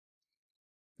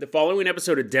The following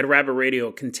episode of Dead Rabbit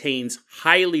Radio contains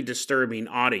highly disturbing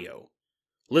audio.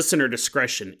 Listener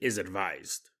discretion is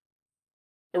advised.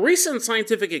 A recent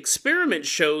scientific experiment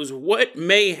shows what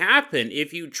may happen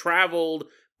if you traveled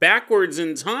backwards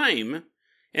in time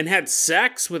and had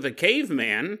sex with a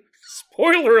caveman.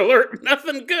 Spoiler alert,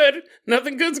 nothing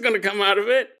good's gonna come out of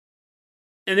it.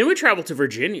 And then we travel to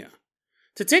Virginia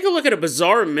to take a look at a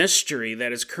bizarre mystery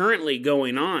that is currently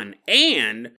going on,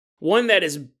 and one that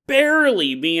is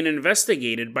barely being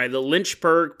investigated by the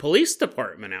Lynchburg Police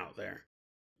Department out there.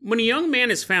 When a young man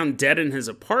is found dead in his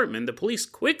apartment, the police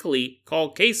quickly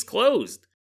call case closed.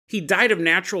 He died of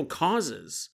natural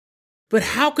causes. But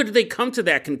how could they come to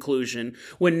that conclusion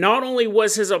when not only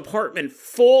was his apartment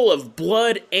full of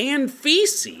blood and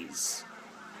feces,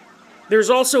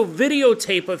 there's also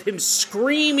videotape of him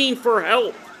screaming for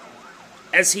help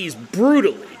as he's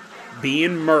brutally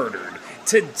being murdered.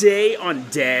 Today on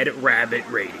Dead Rabbit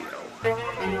Radio.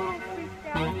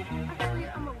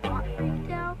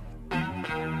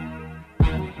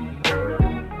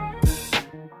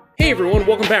 Hey everyone,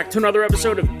 welcome back to another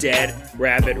episode of Dead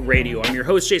Rabbit Radio. I'm your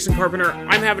host, Jason Carpenter.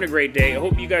 I'm having a great day. I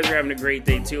hope you guys are having a great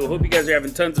day too. I hope you guys are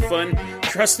having tons of fun.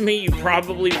 Trust me, you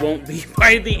probably won't be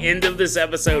by the end of this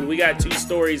episode. We got two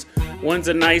stories. One's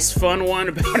a nice, fun one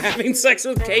about having sex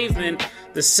with cavemen.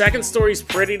 The second story's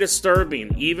pretty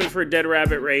disturbing, even for Dead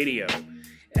Rabbit Radio.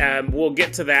 We'll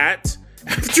get to that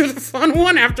after the fun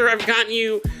one, after I've gotten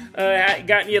you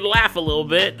to laugh a little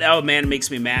bit. Oh man, it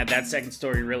makes me mad. That second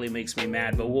story really makes me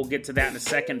mad, but we'll get to that in a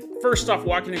second. First off,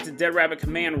 walking into Dead Rabbit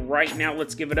Command right now,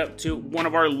 let's give it up to one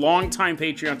of our longtime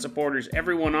Patreon supporters.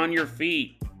 Everyone on your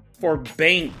feet for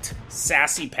Banked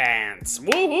Sassy Pants.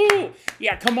 Woohoo!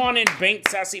 Yeah, come on in, Banked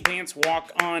Sassy Pants.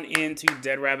 Walk on into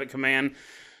Dead Rabbit Command.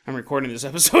 I'm recording this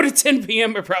episode at 10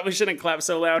 p.m. I probably shouldn't clap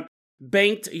so loud.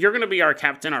 Banked, you're going to be our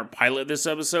captain, our pilot this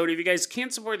episode. If you guys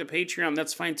can't support the Patreon,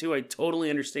 that's fine too. I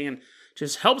totally understand.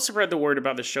 Just help spread the word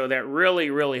about the show. That really,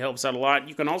 really helps out a lot.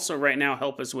 You can also right now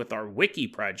help us with our wiki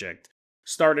project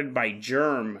started by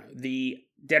Germ. The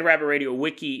Dead Rabbit Radio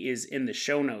wiki is in the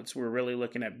show notes. We're really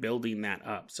looking at building that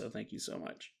up, so thank you so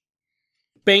much.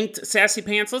 Banked Sassy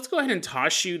Pants, let's go ahead and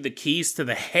toss you the keys to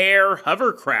the Hare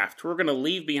hovercraft. We're going to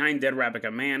leave behind Dead Rabbit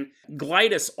Command,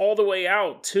 glide us all the way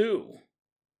out to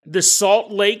the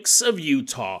Salt Lakes of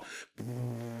Utah.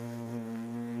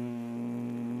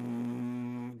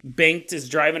 Banked is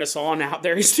driving us on out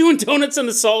there. He's doing donuts in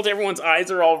the salt. Everyone's eyes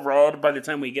are all red by the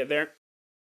time we get there.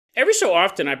 Every so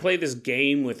often, I play this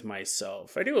game with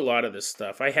myself. I do a lot of this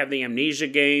stuff. I have the amnesia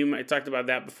game. I talked about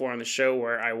that before on the show,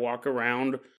 where I walk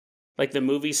around like the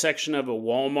movie section of a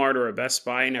Walmart or a Best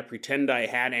Buy, and I pretend I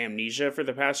had amnesia for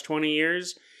the past 20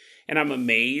 years, and I'm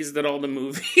amazed at all the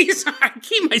movies. I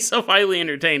keep myself highly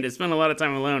entertained. I spend a lot of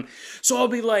time alone. So I'll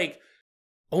be like,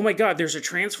 oh my god, there's a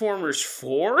Transformers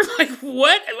 4? Like,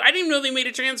 what? I didn't even know they made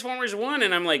a Transformers 1,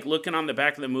 and I'm like looking on the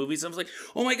back of the movies. I was like,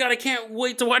 oh my god, I can't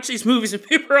wait to watch these movies, and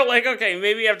people are like, okay,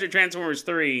 maybe after Transformers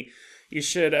 3, you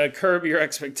should curb your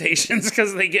expectations,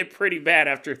 because they get pretty bad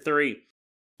after 3.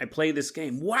 I play this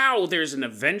game. Wow, there's an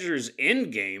Avengers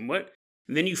Endgame. What?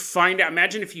 And then you find out,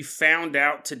 imagine if you found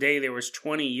out today there was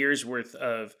 20 years worth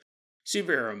of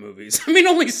superhero movies. I mean,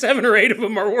 only 7 or 8 of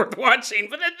them are worth watching,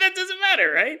 but that doesn't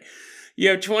matter, right? You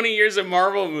have 20 years of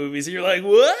Marvel movies, and you're like,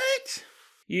 what?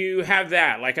 You have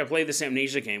that. Like, I play this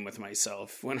amnesia game with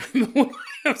myself when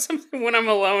I'm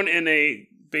alone in a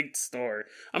big store.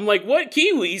 I'm like, what?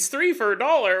 Kiwis? 3 for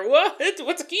 $1? What?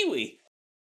 What's a kiwi?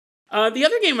 The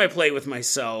other game I play with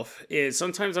myself is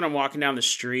sometimes when I'm walking down the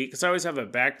street, because I always have a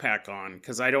backpack on,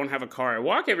 because I don't have a car. I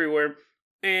walk everywhere,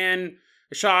 and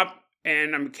I shop,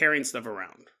 and I'm carrying stuff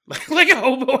around. Like a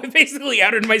hobo. I basically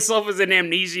outed myself as an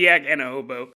amnesiac and a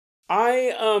hobo.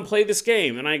 I play this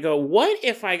game, and I go, what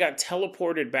if I got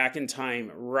teleported back in time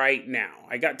right now?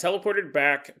 I got teleported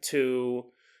back to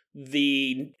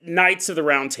the Knights of the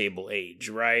Round Table age,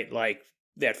 right? Like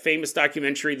that famous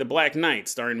documentary, The Black Knight,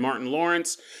 starring Martin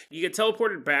Lawrence. You get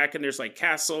teleported back, and there's like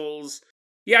castles.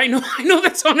 Yeah, I know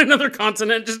that's on another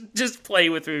continent. Just play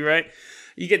with me, right?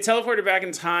 You get teleported back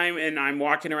in time, and I'm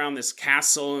walking around this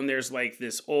castle, and there's like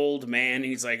this old man, and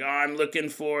he's like, oh, I'm looking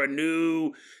for a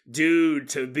new dude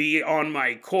to be on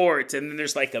my court. And then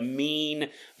there's like a mean,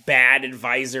 bad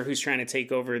advisor who's trying to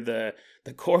take over the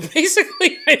court.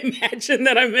 Basically, I imagine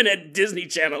that I'm in a Disney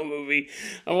Channel movie.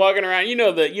 I'm walking around, you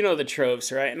know the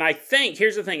tropes, right? And I think,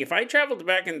 here's the thing, if I traveled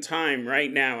back in time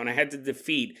right now, and I had to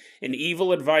defeat an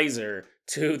evil advisor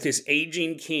to this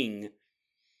aging king,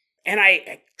 and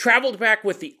I traveled back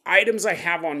with the items I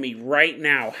have on me right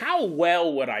now, how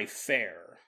well would I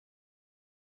fare?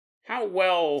 How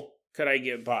well could I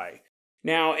get by?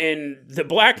 Now, in The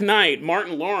Black Knight,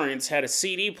 Martin Lawrence had a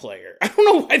CD player. I don't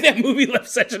know why that movie left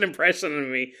such an impression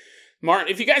on me. Martin,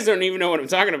 if you guys don't even know what I'm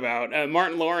talking about,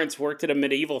 Martin Lawrence worked at a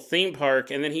medieval theme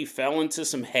park, and then he fell into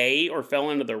some hay or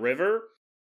fell into the river.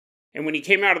 And when he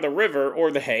came out of the river,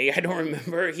 or the hay, I don't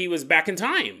remember, he was back in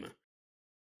time.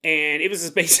 And it was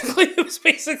basically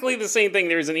the same thing.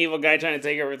 There was an evil guy trying to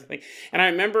take over the thing. And I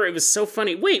remember it was so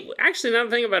funny. Wait, actually, now that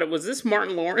I think about it, was this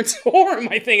Martin Lawrence? Or am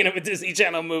I thinking of a Disney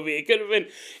Channel movie? It could have been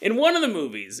in one of the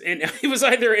movies. And it was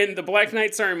either in The Black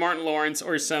Knight starring Martin Lawrence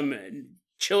or some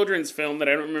children's film that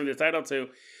I don't remember the title to.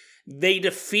 They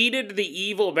defeated the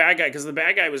evil bad guy because the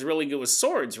bad guy was really good with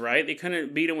swords, right? They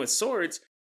couldn't beat him with swords.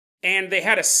 And they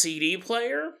had a CD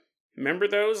player. Remember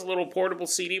those little portable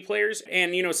CD players?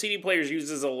 And, CD players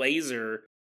uses a laser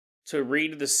to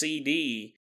read the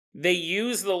CD. They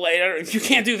use the laser. You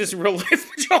can't do this in real life,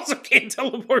 but you also can't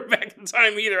teleport back in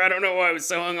time either. I don't know why I was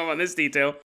so hung up on this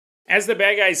detail. As the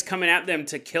bad guy's coming at them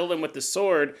to kill them with the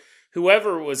sword,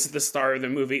 whoever was the star of the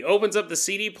movie opens up the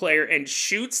CD player and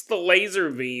shoots the laser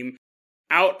beam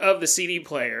out of the CD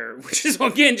player, which is,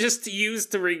 again, just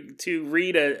used to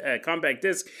read a compact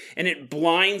disc, and it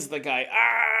blinds the guy.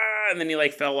 And then he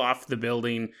fell off the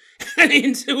building and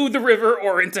into the river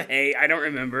or into hay. I don't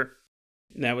remember.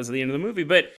 And that was the end of the movie.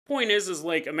 But point is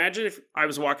imagine if I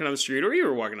was walking down the street, or you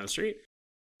were walking down the street,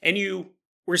 and you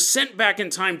were sent back in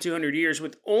time 200 years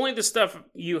with only the stuff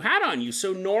you had on you.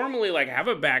 So normally, I have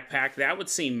a backpack, that would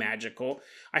seem magical.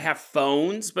 I have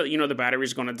phones, but the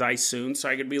battery's going to die soon. So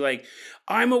I could be like,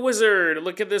 I'm a wizard,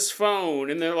 look at this phone.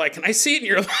 And they're like, can I see it? And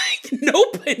you're like,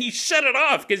 nope. And you shut it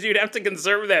off because you'd have to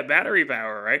conserve that battery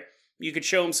power, right? You could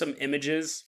show them some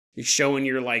images. You're showing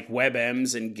your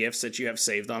WebMs and GIFs that you have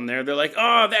saved on there. They're like,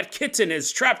 oh, that kitten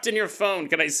is trapped in your phone.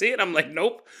 Can I see it? I'm like,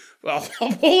 nope. Well,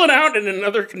 I'll pull it out in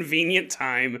another convenient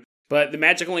time. But the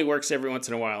magic only works every once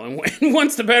in a while. And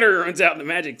once the battery runs out, the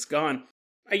magic's gone.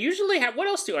 I usually have, what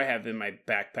else do I have in my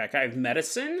backpack? I have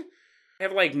medicine. I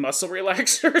have muscle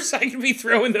relaxers. I could be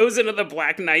throwing those into the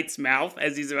Black Knight's mouth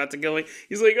as he's about to go in.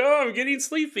 He's like, oh, I'm getting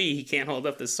sleepy. He can't hold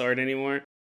up the sword anymore.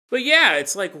 But yeah,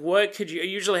 it's what could you... I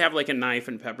usually have a knife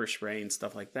and pepper spray and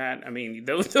stuff like that. I mean,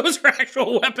 those are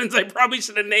actual weapons. I probably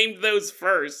should have named those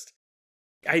first.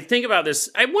 I think about this,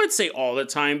 I wouldn't say all the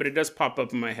time, but it does pop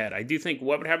up in my head. I do think,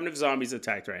 what would happen if zombies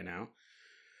attacked right now?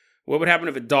 What would happen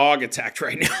if a dog attacked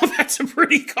right now? That's a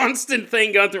pretty constant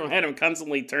thing going through my head. I'm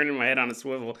constantly turning my head on a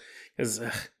swivel because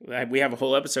we have a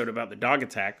whole episode about the dog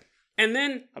attack. And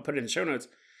then, I'll put it in the show notes.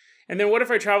 And then what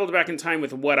if I traveled back in time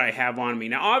with what I have on me?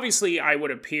 Now, obviously, I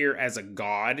would appear as a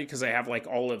god because I have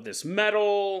all of this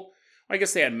metal. I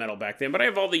guess they had metal back then, but I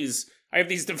have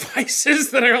these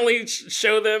devices that I only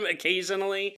show them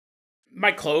occasionally.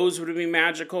 My clothes would be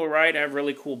magical, right? I have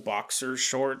really cool boxer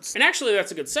shorts. And actually,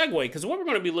 that's a good segue because what we're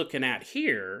going to be looking at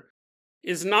here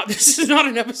this is not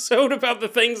an episode about the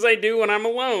things I do when I'm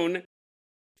alone.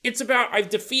 It's about, I've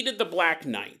defeated the Black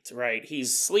Knight, right?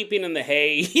 He's sleeping in the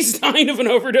hay. He's dying of an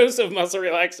overdose of muscle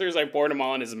relaxers. I poured them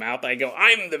all in his mouth. I go,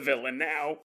 I'm the villain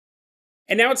now.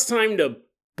 And now it's time to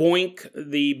boink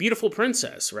the beautiful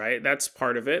princess, right? That's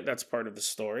part of it. That's part of the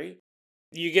story.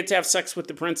 You get to have sex with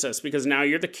the princess because now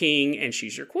you're the king and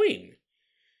she's your queen.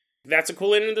 That's a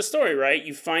cool end of the story, right?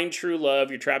 You find true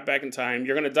love. You're trapped back in time.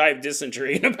 You're going to die of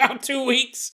dysentery in about 2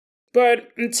 weeks. But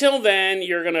until then,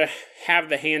 you're going to have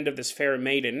the hand of this fair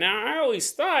maiden. Now, I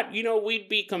always thought, we'd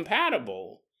be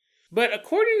compatible. But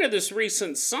according to this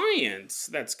recent science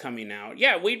that's coming out,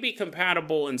 yeah, we'd be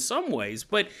compatible in some ways.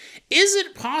 But is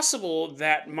it possible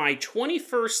that my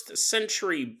 21st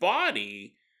century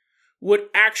body would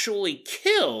actually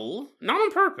kill, not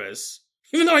on purpose,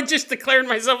 even though I just declared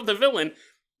myself the villain,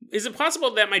 is it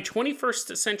possible that my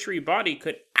 21st century body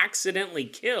could accidentally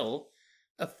kill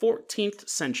a 14th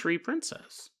century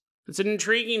princess? It's an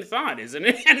intriguing thought, isn't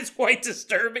it? And it's quite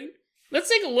disturbing. Let's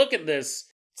take a look at this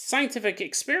scientific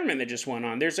experiment that just went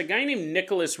on. There's a guy named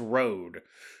Nicholas Rode.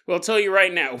 Well, I'll tell you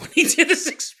right now, when he did this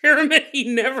experiment,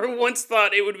 he never once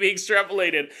thought it would be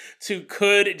extrapolated to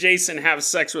could Jason have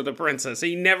sex with a princess.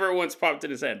 He never once popped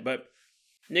in his head. But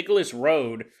Nicholas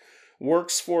Rode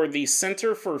works for the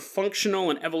Center for Functional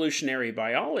and Evolutionary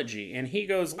Biology. And he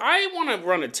goes, I want to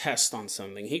run a test on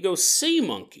something. He goes, sea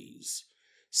monkeys.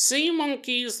 Sea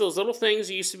monkeys, those little things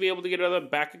you used to be able to get out of the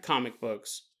back of comic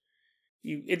books.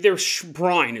 They're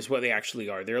brine is what they actually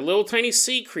are. They're little tiny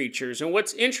sea creatures. And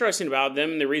what's interesting about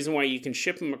them, and the reason why you can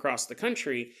ship them across the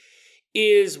country,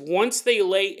 is once they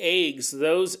lay eggs,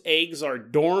 those eggs are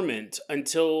dormant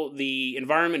until the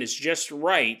environment is just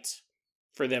right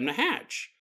for them to hatch.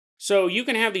 So you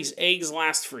can have these eggs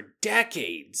last for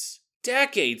decades.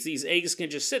 Decades. These eggs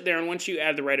can just sit there, and once you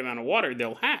add the right amount of water,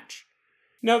 they'll hatch.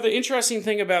 Now, the interesting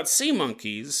thing about sea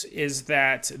monkeys is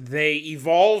that they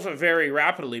evolve very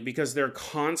rapidly because they're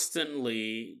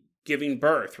constantly giving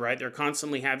birth, right? They're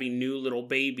constantly having new little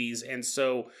babies. And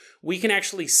so we can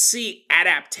actually see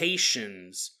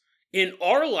adaptations in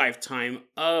our lifetime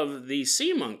of the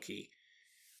sea monkey.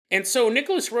 And so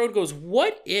Nicholas Road goes,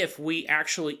 what if we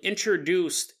actually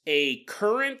introduced a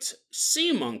current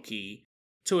sea monkey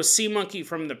to a sea monkey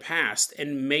from the past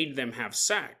and made them have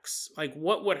sex? Like,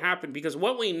 what would happen? Because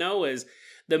what we know is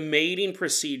the mating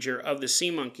procedure of the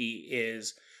sea monkey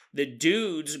is the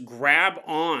dudes grab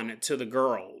on to the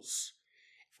girls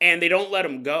and they don't let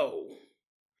them go.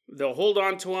 They'll hold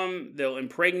on to them, they'll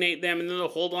impregnate them, and then they'll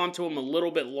hold on to them a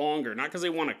little bit longer. Not because they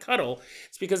want to cuddle,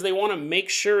 it's because they want to make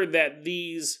sure that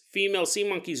these female sea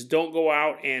monkeys don't go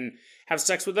out and have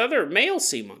sex with other male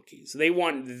sea monkeys. They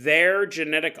want their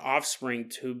genetic offspring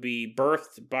to be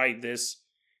birthed by this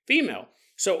female.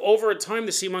 So over time,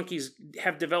 the sea monkeys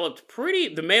have developed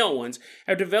the male ones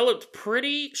have developed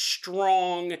pretty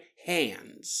strong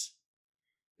hands.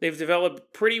 They've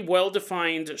developed pretty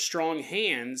well-defined, strong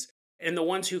hands. And the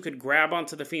ones who could grab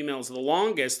onto the females the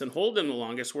longest and hold them the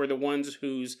longest were the ones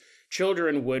whose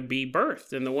children would be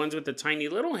birthed. And the ones with the tiny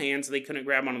little hands, they couldn't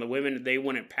grab onto the women. They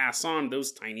wouldn't pass on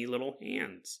those tiny little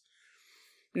hands.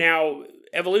 Now,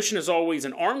 evolution is always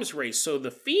an arms race. So the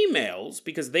females,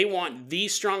 because they want the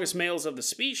strongest males of the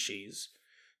species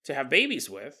to have babies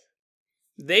with,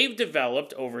 they've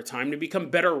developed over time to become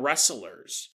better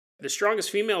wrestlers. The strongest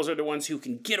females are the ones who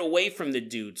can get away from the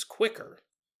dudes quicker.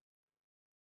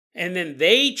 And then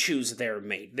they choose their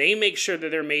mate. They make sure that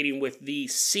they're mating with the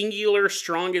singular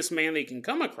strongest man they can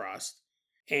come across.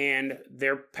 And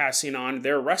they're passing on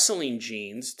their wrestling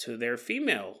genes to their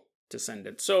female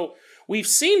descendants. So we've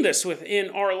seen this within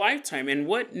our lifetime. And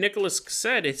what Nicholas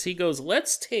said is he goes,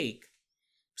 let's take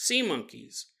sea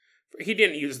monkeys. He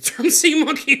didn't use the term sea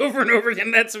monkey over and over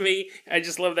again. That's me. I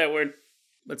just love that word.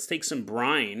 Let's take some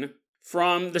brine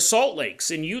from the Salt Lakes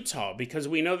in Utah, because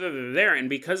we know that they're there, and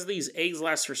because these eggs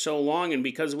last for so long, and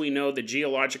because we know the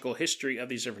geological history of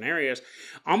these different areas,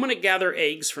 I'm going to gather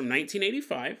eggs from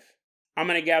 1985, I'm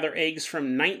going to gather eggs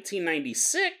from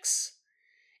 1996,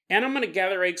 and I'm going to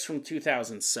gather eggs from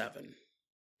 2007.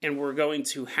 And we're going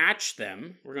to hatch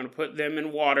them, we're going to put them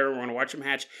in water, we're going to watch them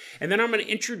hatch, and then I'm going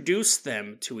to introduce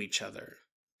them to each other.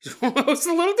 It's a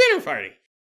little dinner party.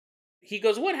 He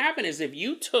goes, what happened is if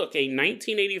you took a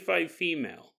 1985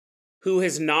 female who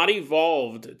has not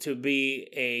evolved to be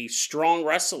a strong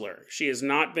wrestler, she has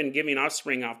not been giving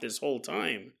offspring off this whole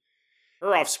time.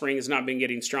 Her offspring has not been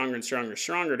getting stronger and stronger and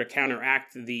stronger to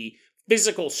counteract the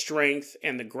physical strength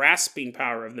and the grasping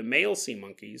power of the male sea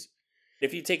monkeys.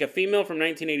 If you take a female from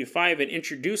 1985 and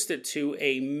introduced it to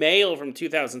a male from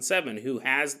 2007 who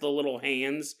has the little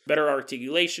hands, better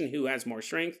articulation, who has more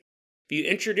strength, if you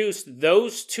introduce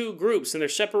those two groups, and they're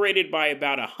separated by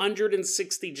about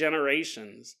 160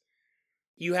 generations,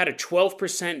 you had a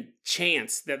 12%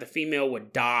 chance that the female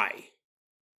would die.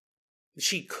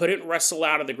 She couldn't wrestle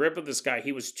out of the grip of this guy.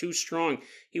 He was too strong.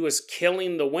 He was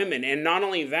killing the women. And not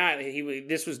only that,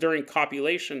 this was during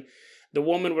copulation. The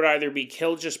woman would either be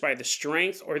killed just by the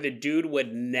strength, or the dude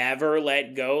would never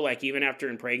let go, like even after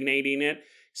impregnating it,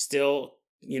 still,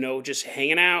 just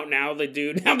hanging out. Now the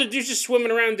dude's just swimming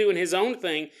around doing his own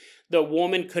thing. The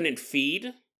woman couldn't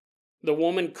feed. The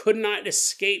woman could not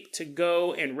escape to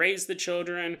go and raise the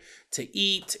children, to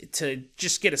eat, to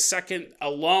just get a second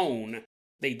alone.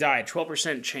 They died,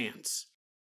 12% chance.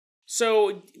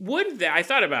 So I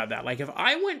thought about that. Like if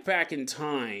I went back in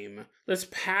time, let's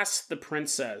pass the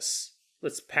princess.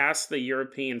 Let's pass the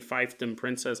European fiefdom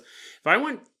princess. If I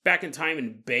went back in time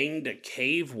and banged a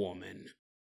cave woman,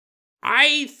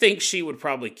 I think she would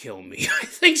probably kill me. I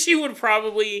think she would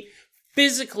probably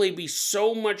physically be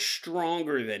so much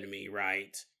stronger than me,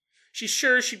 right?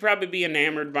 She'd probably be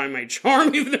enamored by my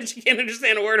charm, even though she can't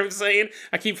understand a word I'm saying.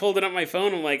 I keep holding up my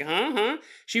phone, I'm like, huh?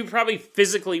 She would probably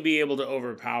physically be able to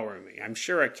overpower me. I'm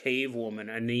sure a cave woman,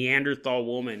 a Neanderthal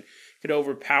woman, could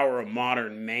overpower a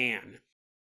modern man.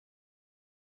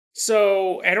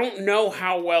 So I don't know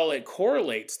how well it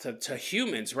correlates to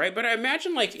humans, right? But I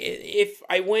imagine like if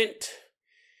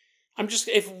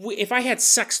I had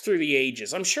sex through the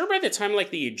ages, I'm sure by the time like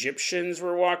the Egyptians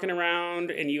were walking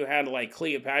around and you had like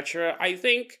Cleopatra, I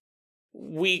think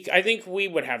we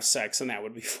would have sex and that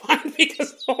would be fine,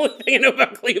 because the only thing I know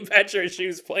about Cleopatra is she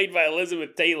was played by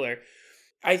Elizabeth Taylor.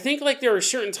 I think like there are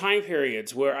certain time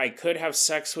periods where I could have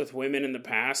sex with women in the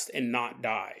past and not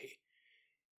die.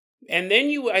 And then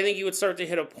I think you would start to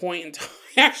hit a point in time.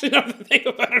 Actually, not to think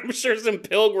about it, I'm sure some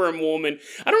pilgrim woman.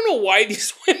 I don't know why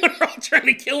these women are all trying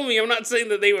to kill me. I'm not saying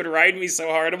that they would ride me so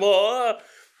hard.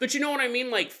 But you know what I mean?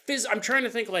 Like, I'm trying to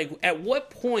think, like, at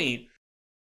what point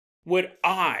would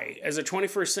I, as a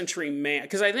 21st century man,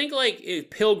 because I think, like,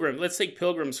 let's take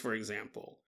pilgrims, for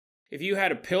example. If you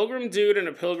had a pilgrim dude and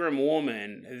a pilgrim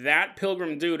woman, that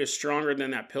pilgrim dude is stronger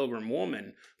than that pilgrim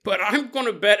woman. But I'm going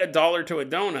to bet $1 to a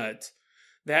donut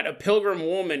that a pilgrim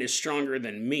woman is stronger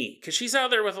than me. Because she's out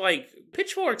there with, like,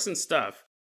 pitchforks and stuff.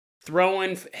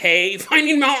 Throwing hay,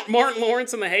 finding Martin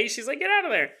Lawrence in the hay. She's like, get out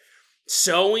of there.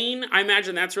 Sewing, I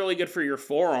imagine that's really good for your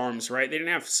forearms, right? They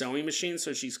didn't have sewing machines,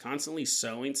 so she's constantly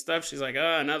sewing stuff. She's like,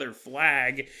 another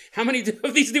flag. How many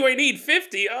of these do I need?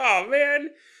 50? Oh, man.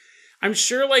 I'm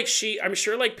sure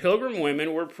pilgrim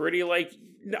women were pretty, like,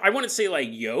 I wouldn't say, like,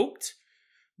 yoked,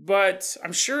 but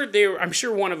I'm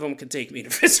sure one of them could take me to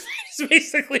fist fight, is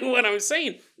basically what I'm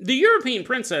saying. The European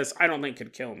princess, I don't think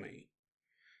could kill me.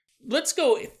 Let's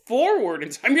go forward in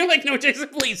time. You're like, no, Jason,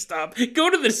 please stop.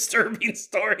 Go to the disturbing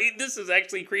story. This is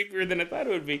actually creepier than I thought it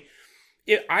would be.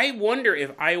 I wonder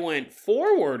if I went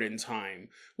forward in time,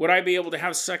 would I be able to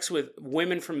have sex with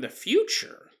women from the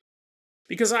future?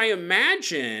 Because I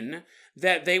imagine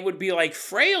that they would be like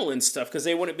frail and stuff because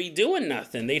they wouldn't be doing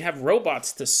nothing. They'd have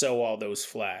robots to sew all those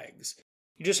flags.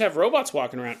 You just have robots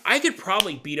walking around. I could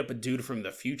probably beat up a dude from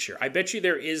the future. I bet you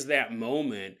there is that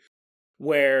moment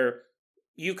where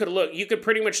you could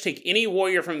pretty much take any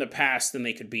warrior from the past and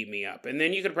they could beat me up. And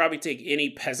then you could probably take any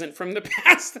peasant from the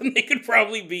past and they could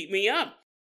probably beat me up.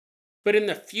 But in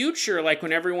the future, like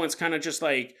when everyone's kind of just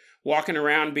like walking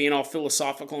around being all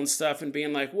philosophical and stuff and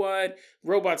being like, what?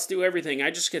 Robots do everything.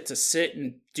 I just get to sit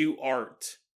and do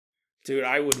art. Dude,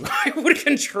 I would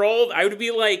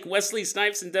be like Wesley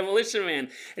Snipes in Demolition Man.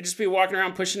 I'd just be walking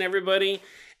around pushing everybody.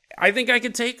 I think I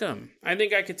could take them.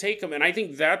 And I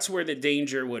think that's where the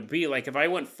danger would be. Like, if I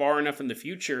went far enough in the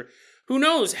future, who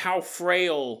knows how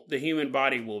frail the human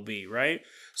body will be, right?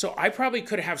 So I probably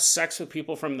could have sex with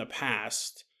people from the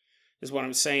past, is what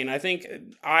I'm saying. I think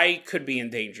I could be in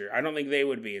danger. I don't think they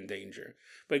would be in danger.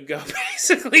 But go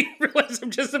basically realize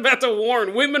I'm just about to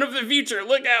warn women of the future,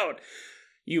 look out.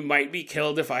 You might be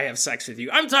killed if I have sex with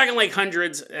you. I'm talking like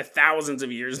hundreds, thousands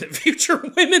of years in the future.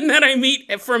 Women that I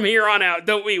meet from here on out,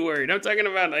 don't be worried. I'm talking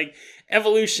about like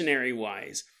evolutionary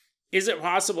wise. Is it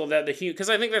possible that because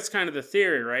I think that's kind of the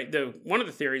theory, right? One of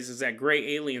the theories is that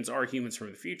gray aliens are humans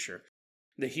from the future.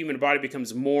 The human body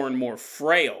becomes more and more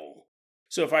frail.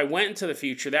 So if I went into the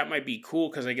future, that might be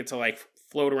cool because I get to like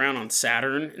float around on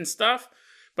Saturn and stuff.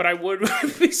 But I would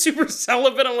be super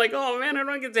celibate. I'm like, oh man, I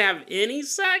don't get to have any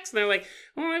sex. And they're like,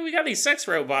 oh, we got these sex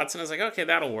robots. And I was like, okay,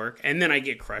 that'll work. And then I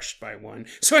get crushed by one.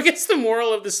 So I guess the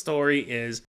moral of the story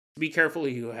is be careful who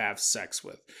you have sex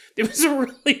with. This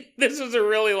was a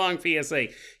really long PSA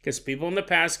because people in the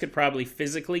past could probably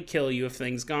physically kill you if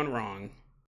things gone wrong.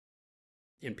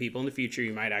 And people in the future,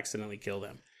 you might accidentally kill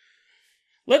them.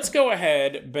 Let's go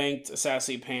ahead, Banked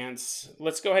Sassy Pants.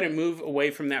 Let's go ahead and move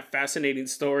away from that fascinating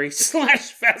story /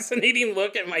 fascinating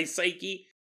look at my psyche.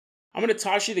 I'm going to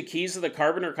toss you the keys to the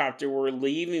Carpenter copter we're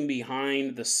leaving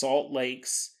behind the Salt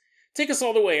Lakes. Take us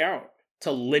all the way out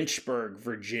to Lynchburg,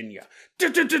 Virginia.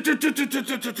 This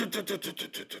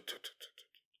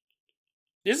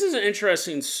is an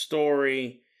interesting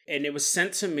story, and it was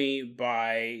sent to me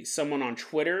by someone on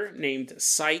Twitter named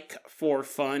Psych for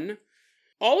Fun.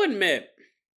 I'll admit,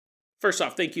 first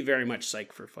off, thank you very much,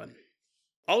 Psych for Fun.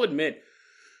 I'll admit,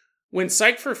 when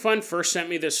Psych for Fun first sent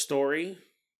me this story,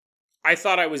 I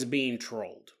thought I was being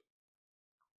trolled.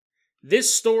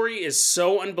 This story is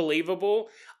so unbelievable,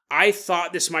 I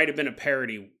thought this might have been a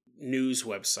parody news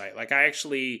website. Like, I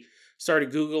actually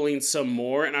started Googling some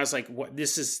more, and I was like, "What?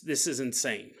 This is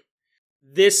insane.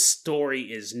 This story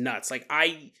is nuts." Like,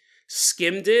 I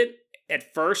skimmed it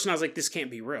at first, and I was like, this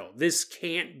can't be real. This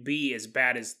can't be as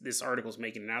bad as this article's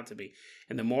making it out to be.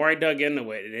 And the more I dug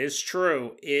into it, it is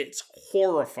true. It's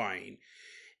horrifying.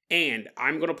 And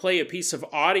I'm going to play a piece of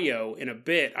audio in a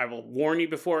bit. I will warn you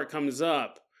before it comes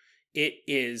up. It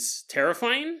is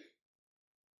terrifying.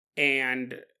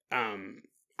 And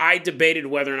I debated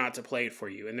whether or not to play it for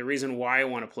you. And the reason why I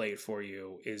want to play it for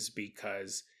you is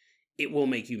because it will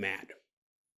make you mad.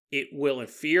 It will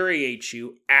infuriate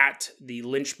you at the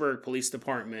Lynchburg Police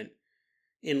Department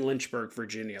in Lynchburg,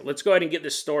 Virginia. Let's go ahead and get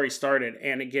this story started.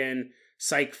 And again,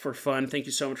 Psych for Fun, thank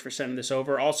you so much for sending this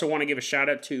over. Also want to give a shout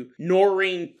out to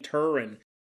Noreen Turin.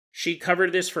 She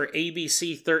covered this for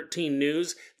ABC 13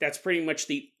 News. That's pretty much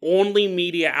the only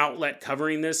media outlet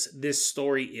covering this. This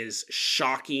story is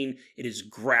shocking. It is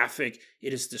graphic.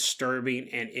 It is disturbing,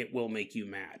 and it will make you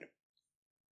mad.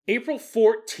 April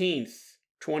 14th,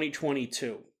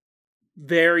 2022.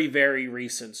 Very, very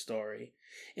recent story.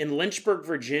 In Lynchburg,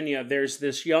 Virginia, there's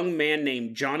this young man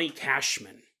named Johnny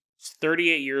Cashman. He's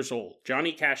 38 years old.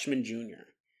 Johnny Cashman Jr.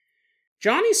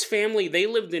 Johnny's family, they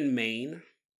lived in Maine.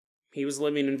 He was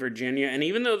living in Virginia. And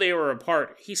even though they were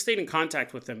apart, he stayed in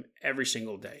contact with them every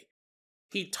single day.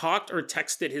 He talked or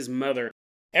texted his mother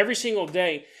every single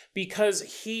day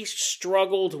because he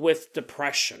struggled with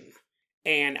depression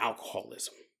and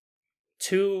alcoholism.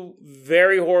 Two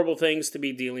very horrible things to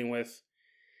be dealing with.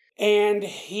 And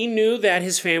he knew that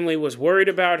his family was worried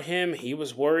about him. He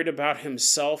was worried about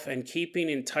himself, and keeping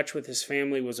in touch with his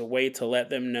family was a way to let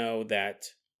them know that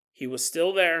he was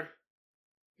still there.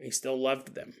 And he still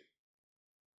loved them.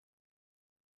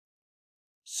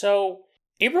 So,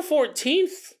 April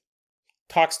 14th,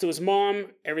 talks to his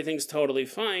mom. Everything's totally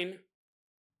fine.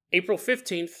 April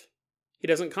 15th, he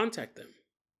doesn't contact them.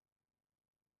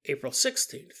 April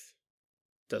 16th,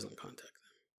 doesn't contact them.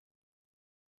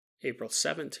 April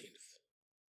 17th,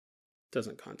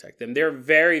 doesn't contact them. They're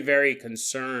very, very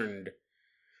concerned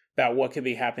about what could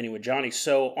be happening with Johnny.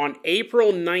 So on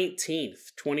April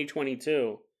 19th,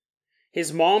 2022,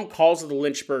 his mom calls the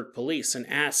Lynchburg police and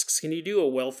asks, "Can you do a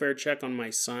welfare check on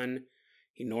my son?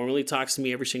 He normally talks to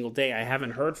me every single day. I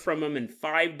haven't heard from him in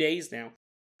 5 days now."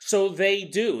 So they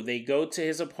do. They go to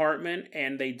his apartment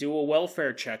and they do a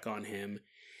welfare check on him.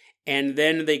 And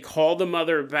then they call the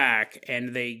mother back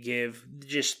and they give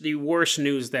just the worst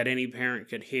news that any parent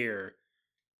could hear.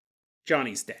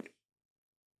 Johnny's dead.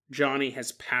 Johnny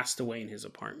has passed away in his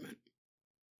apartment.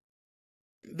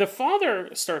 The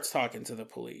father starts talking to the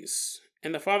police.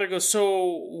 And the father goes, "So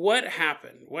what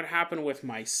happened? What happened with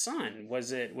my son?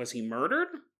 Was he murdered?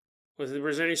 Was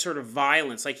there any sort of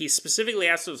violence?" Like, he specifically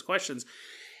asked those questions.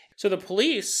 So the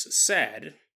police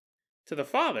said to the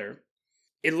father,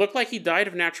 it looked like he died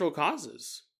of natural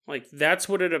causes. Like, that's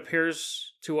what it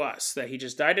appears to us, that he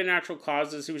just died of natural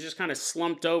causes. He was just kind of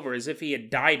slumped over as if he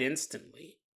had died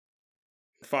instantly.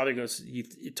 The father goes,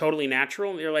 "Totally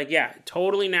natural?" And they're like, "Yeah,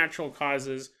 totally natural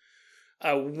causes.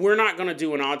 We're not going to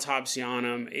do an autopsy on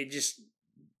him.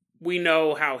 We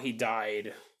know how he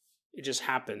died. It just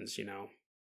happens, you know.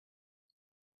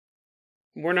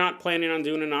 We're not planning on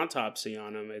doing an autopsy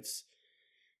on him. It's,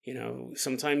 you know,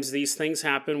 sometimes these things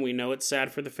happen. We know it's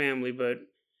sad for the family, but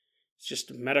it's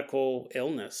just a medical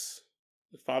illness."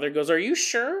 The father goes, "Are you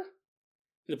sure?"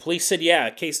 The police said, "Yeah,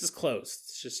 case is closed.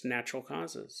 It's just natural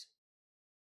causes."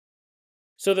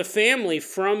 So the family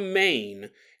from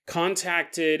Maine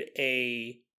contacted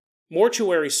a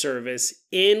mortuary service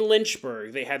in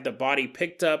Lynchburg. They had the body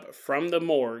picked up from the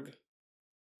morgue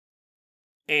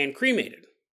and cremated.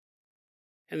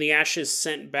 And the ashes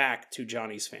sent back to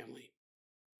Johnny's family.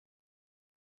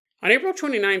 On April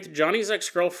 29th, Johnny's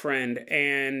ex-girlfriend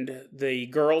and the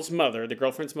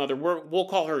girlfriend's mother, we'll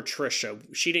call her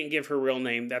Trisha. She didn't give her real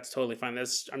name. That's totally fine.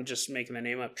 I'm just making the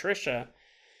name up. Trisha.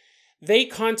 They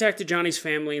contacted Johnny's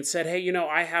family and said, "Hey, you know,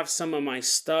 I have some of my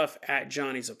stuff at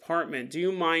Johnny's apartment. Do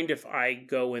you mind if I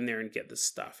go in there and get the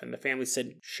stuff?" And the family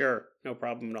said, "Sure, no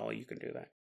problem at all. You can do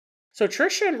that." So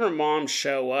Trisha and her mom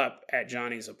show up at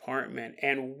Johnny's apartment,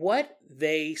 and what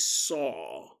they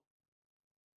saw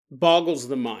boggles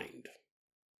the mind.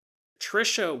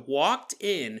 Trisha walked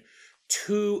in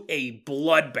to a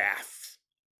bloodbath.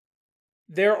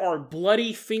 There are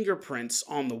bloody fingerprints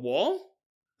on the wall.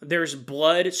 There's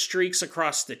blood streaks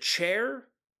across the chair.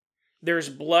 There's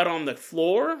blood on the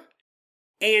floor.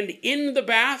 And in the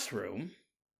bathroom,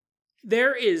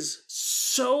 there is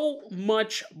so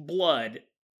much blood.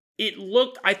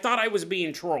 I thought I was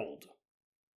being trolled.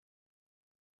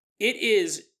 It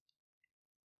is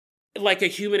like a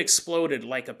human exploded,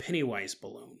 like a Pennywise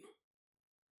balloon.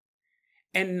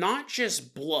 And not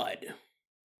just blood.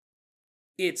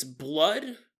 It's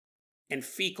blood and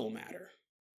fecal matter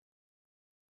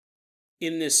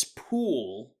in this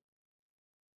pool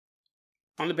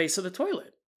on the base of the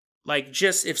toilet. Like,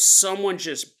 just if someone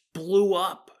just blew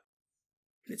up,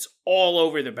 and it's all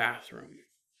over the bathroom.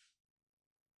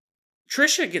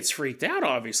 Trisha gets freaked out,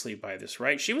 obviously, by this,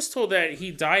 right? She was told that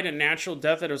he died a natural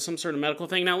death out of some sort of medical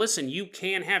thing. Now, listen, you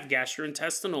can have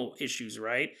gastrointestinal issues,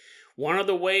 right? One of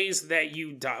the ways that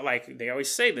you die, like they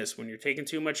always say this, when you're taking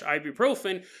too much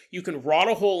ibuprofen, you can rot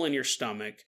a hole in your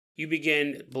stomach. You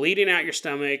begin bleeding out your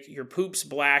stomach, your poop's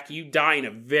black, you die in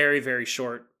a very, very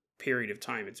short period of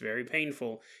time. It's very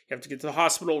painful. You have to get to the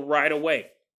hospital right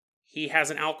away. He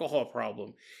has an alcohol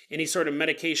problem. Any sort of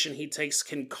medication he takes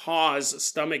can cause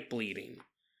stomach bleeding.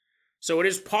 So it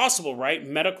is possible, right?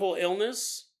 Medical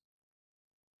illness.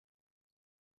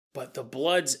 But the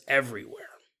blood's everywhere.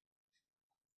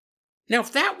 Now,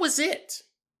 if that was it,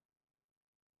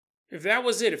 if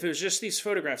it was just these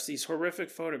photographs, these horrific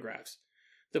photographs,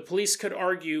 the police could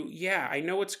argue, yeah, I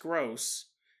know it's gross,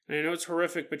 And I know it's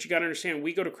horrific, but you got to understand,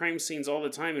 we go to crime scenes all the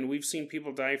time, and we've seen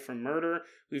people die from murder,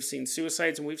 we've seen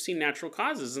suicides, and we've seen natural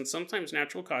causes. And sometimes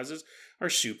natural causes are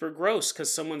super gross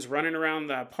because someone's running around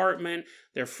the apartment,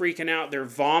 they're freaking out, they're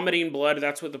vomiting blood.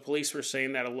 That's what the police were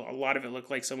saying, that a lot of it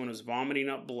looked like someone was vomiting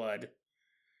up blood.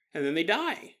 And then they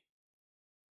die.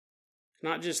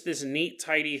 Not just this neat,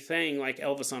 tidy thing like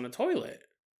Elvis on a toilet.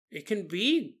 It can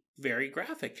be very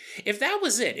graphic. If that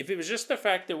was it, if it was just the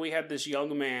fact that we had this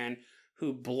young man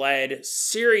who bled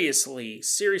seriously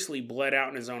bled out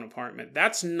in his own apartment,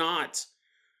 that's not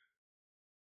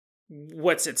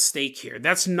what's at stake here.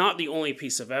 That's not the only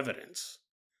piece of evidence.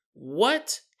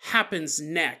 What happens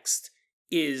next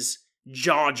is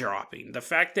jaw-dropping. The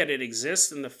fact that it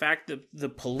exists and the fact that the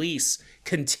police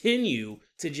continue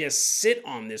to just sit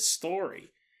on this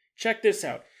story. Check this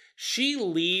out. She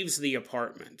leaves the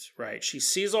apartment, right? She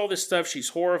sees all this stuff. She's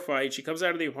horrified. She comes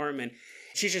out of the apartment.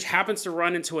 She just happens to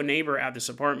run into a neighbor at this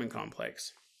apartment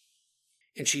complex.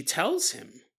 And she tells him,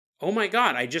 oh my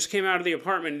God, I just came out of the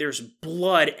apartment. There's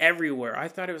blood everywhere. I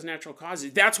thought it was natural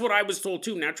causes. That's what I was told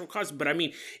too, natural causes. But I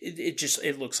mean,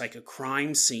 it looks like a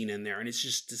crime scene in there. And it's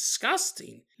just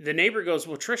disgusting. The neighbor goes,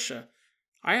 well, Trisha,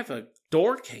 I have a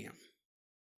door cam.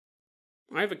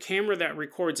 I have a camera that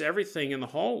records everything in the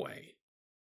hallway.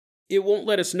 It won't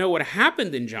let us know what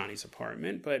happened in Johnny's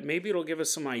apartment, but maybe it'll give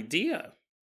us some idea.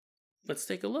 Let's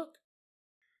take a look.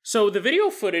 So the video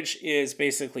footage is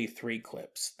basically 3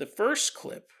 clips. The first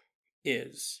clip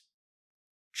is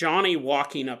Johnny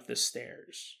walking up the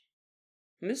stairs.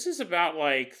 And this is about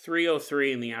like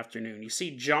 3:03 in the afternoon. You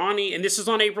see Johnny, and this is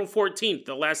on April 14th,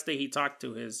 the last day he talked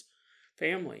to his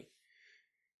family.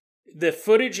 The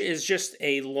footage is just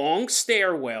a long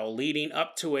stairwell leading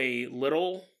up to a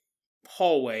little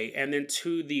hallway, and then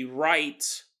to the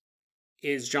right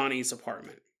is Johnny's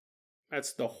apartment.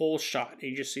 That's the whole shot. And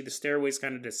you just see the stairways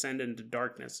kind of descend into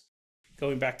darkness,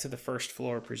 going back to the first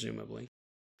floor, presumably.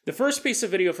 The first piece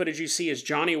of video footage you see is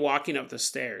Johnny walking up the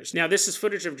stairs. Now, this is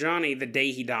footage of Johnny the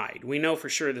day he died. We know for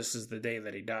sure this is the day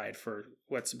that he died for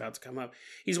what's about to come up.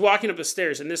 He's walking up the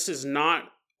stairs, and this is not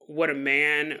what a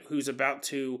man who's about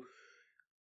to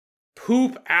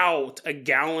poop out a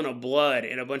gallon of blood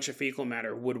and a bunch of fecal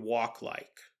matter would walk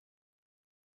like.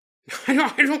 I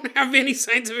don't have any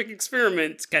scientific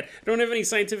experiments. I don't have any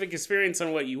scientific experience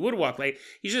on what you would walk like.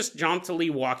 He's just jauntily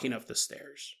walking up the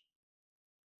stairs.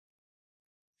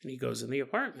 And he goes in the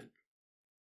apartment.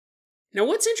 Now,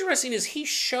 what's interesting is he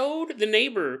showed the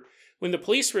neighbor, when the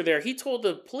police were there, he told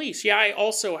the police, yeah, I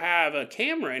also have a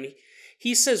camera. And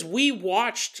he says, we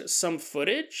watched some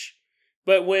footage.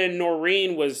 But when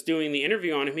Noreen was doing the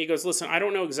interview on him, he goes, listen, I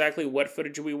don't know exactly what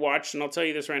footage we watched. And I'll tell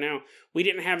you this right now. We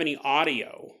didn't have any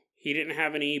audio. He didn't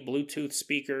have any Bluetooth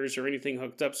speakers or anything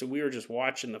hooked up. So we were just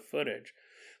watching the footage.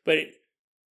 But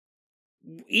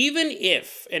even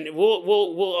if, and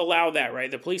we'll allow that,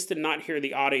 right? The police did not hear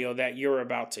the audio that you're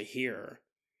about to hear.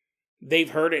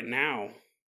 They've heard it now.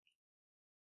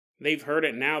 They've heard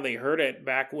it now. They heard it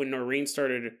back when Noreen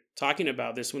started talking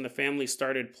about this, when the family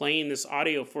started playing this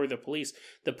audio for the police.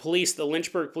 The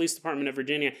Lynchburg Police Department of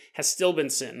Virginia has still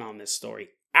been sitting on this story.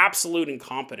 Absolute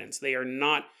incompetence. They are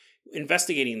not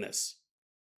investigating this.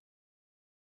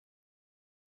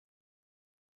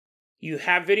 You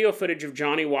have video footage of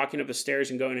Johnny walking up the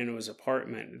stairs and going into his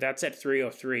apartment. That's at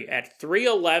 3:03. At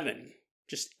 3:11,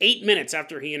 just 8 minutes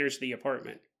after he enters the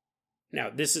apartment. Now,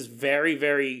 this is very,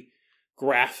 very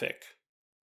graphic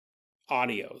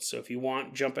audio. So if you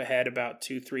want, jump ahead about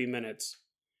 2-3 minutes.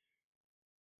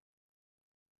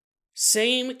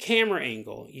 Same camera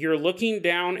angle. You're looking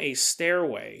down a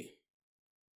stairway.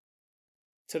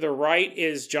 To the right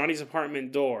is Johnny's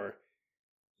apartment door.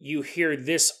 You hear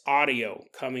this audio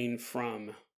coming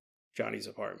from Johnny's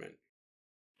apartment.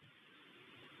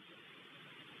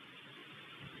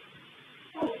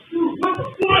 Oh, dude, what the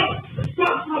fuck?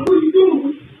 Stop, what are you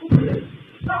doing?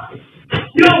 Stop.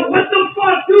 Yo, what the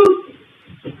fuck, dude?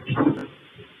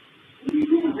 What are you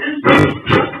doing, man?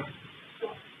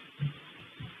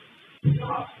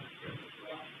 Stop.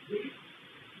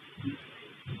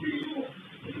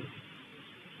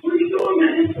 What are you doing,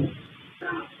 man?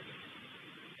 Stop.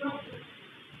 Stop.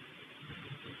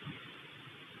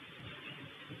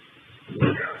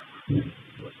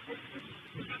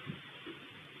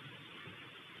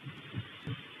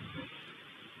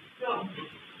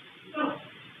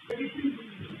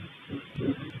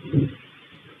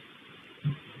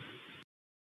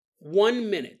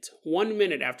 1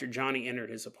 minute after Johnny entered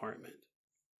his apartment,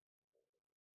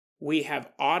 we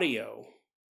have audio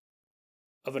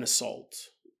of an assault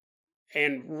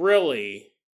and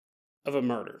really of a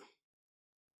murder.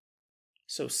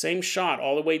 So same shot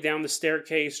all the way down the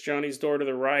staircase, Johnny's door to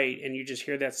the right, and you just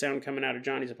hear that sound coming out of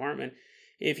Johnny's apartment.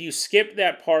 If you skip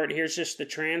that part, here's just the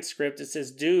transcript. It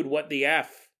says, dude, what the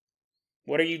F?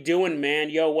 What are you doing, man?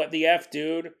 Yo, what the F,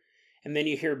 dude? And then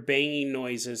you hear banging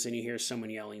noises and you hear someone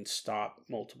yelling, stop,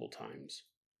 multiple times.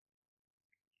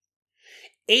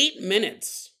 8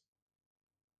 minutes.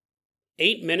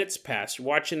 8 minutes passed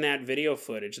watching that video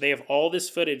footage. They have all this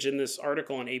footage in this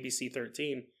article on ABC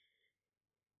 13.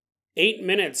 8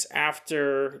 minutes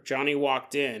after Johnny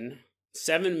walked in,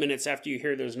 7 minutes after you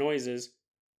hear those noises,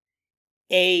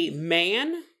 a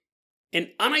man,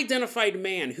 an unidentified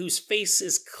man whose face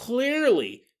is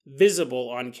clearly visible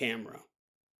on camera.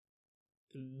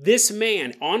 This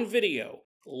man on video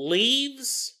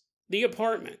leaves the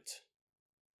apartment,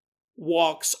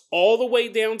 walks all the way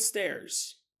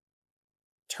downstairs,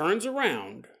 turns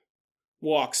around,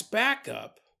 walks back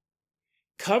up,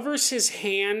 covers his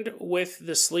hand with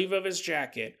the sleeve of his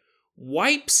jacket,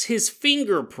 wipes his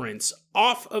fingerprints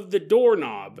off of the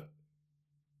doorknob,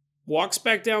 walks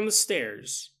back down the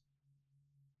stairs,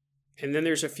 and then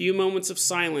there's a few moments of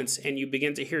silence and you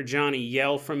begin to hear Johnny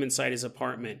yell from inside his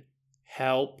apartment,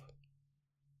 help,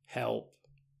 help,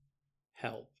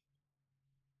 help.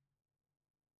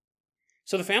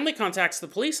 So the family contacts the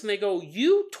police and they go,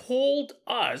 you told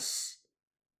us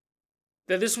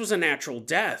that this was a natural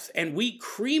death and we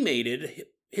cremated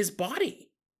his body.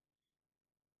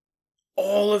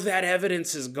 All of that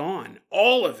evidence is gone.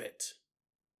 All of it.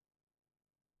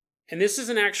 And this is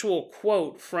an actual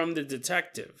quote from the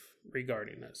detective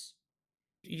regarding this.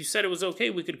 You said it was okay,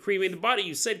 we could cremate the body.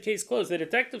 You said case closed. The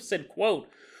detective said, quote,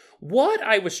 what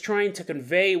I was trying to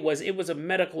convey was it was a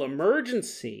medical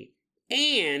emergency.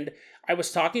 And I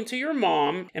was talking to your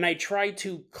mom, and I tried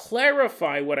to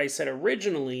clarify what I said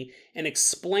originally and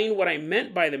explain what I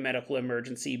meant by the medical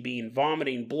emergency being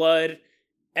vomiting blood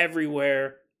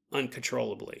everywhere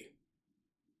uncontrollably.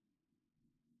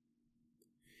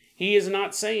 He is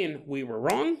not saying we were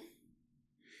wrong.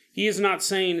 He is not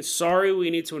saying, sorry, we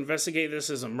need to investigate this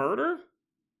as a murder.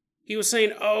 He was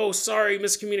saying, oh, sorry,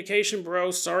 miscommunication,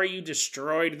 bro. Sorry you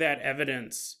destroyed that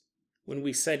evidence when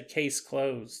we said case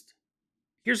closed.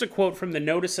 Here's a quote from the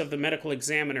Notice of the Medical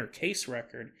Examiner case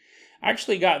record. I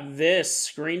actually got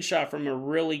this screenshot from a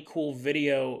really cool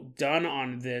video done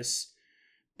on this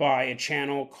by a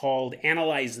channel called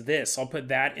Analyze This. I'll put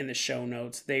that in the show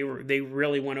notes. They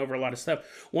really went over a lot of stuff.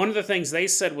 One of the things they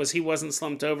said was he wasn't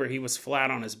slumped over, he was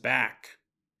flat on his back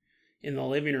in the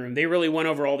living room. They really went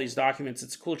over all these documents.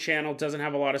 It's a cool channel, doesn't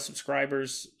have a lot of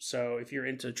subscribers, so if you're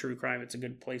into true crime, it's a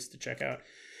good place to check out.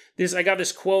 I got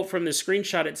this quote from the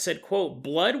screenshot. It said, quote,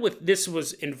 this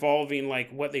was involving like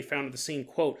what they found at the scene,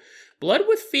 quote, blood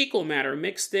with fecal matter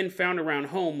mixed in found around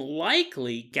home,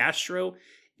 likely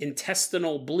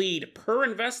gastrointestinal bleed per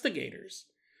investigators.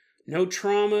 No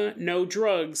trauma, no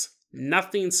drugs,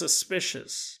 nothing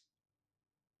suspicious.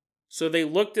 So they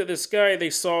looked at this guy, they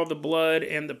saw the blood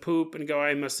and the poop and go,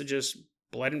 I must have just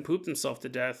bled and pooped himself to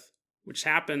death, which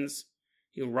happens.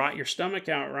 You rot your stomach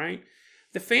out, right?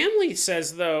 The family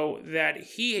says, though, that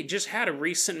he had just had a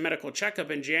recent medical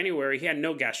checkup in January. He had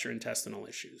no gastrointestinal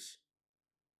issues.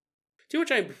 Too much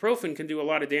ibuprofen can do a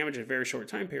lot of damage in a very short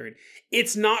time period.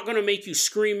 It's not going to make you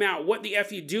scream out, what the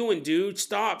F you doing, dude?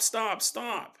 Stop, stop,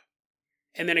 stop.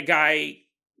 And then a guy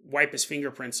wipe his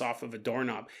fingerprints off of a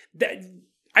doorknob.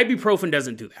 Ibuprofen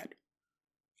doesn't do that.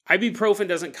 Ibuprofen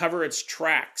doesn't cover its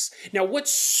tracks. Now,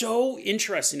 what's so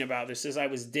interesting about this is I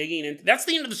was digging into... That's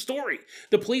the end of the story.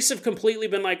 The police have completely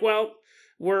been like, well,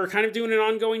 we're kind of doing an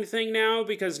ongoing thing now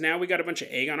because now we got a bunch of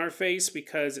egg on our face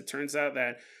because it turns out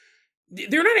that...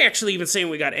 They're not actually even saying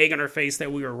we got egg on our face,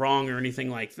 that we were wrong or anything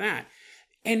like that.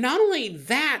 And not only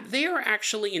that, they are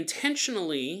actually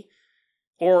intentionally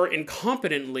or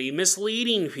incompetently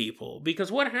misleading people.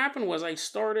 Because what happened was I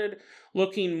started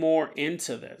looking more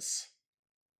into this.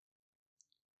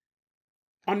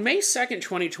 On May 2nd,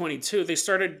 2022,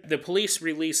 the police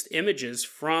released images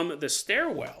from the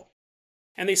stairwell.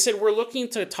 And they said, we're looking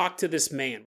to talk to this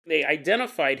man. They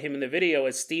identified him in the video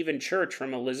as Stephen Church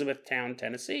from Elizabethtown,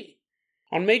 Tennessee.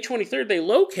 On May 23rd, they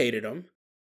located him,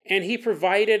 and he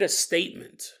provided a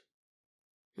statement.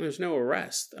 There's no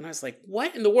arrest. And I was like,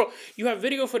 what in the world? You have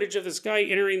video footage of this guy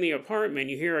entering the apartment.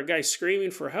 You hear a guy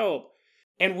screaming for help.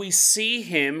 And we see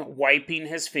him wiping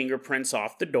his fingerprints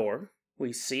off the door.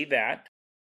 We see that.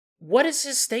 What is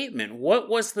his statement? What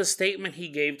was the statement he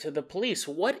gave to the police?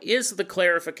 What is the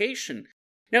clarification?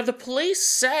 Now, the police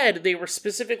said they were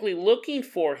specifically looking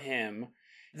for him.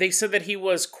 They said that he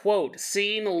was, quote,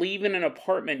 seen leaving an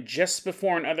apartment just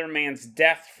before another man's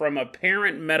death from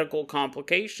apparent medical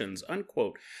complications,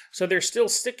 unquote. So they're still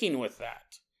sticking with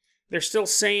that. They're still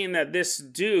saying that this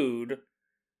dude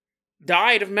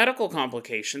died of medical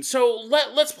complications. So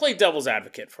let's play devil's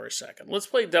advocate for a second.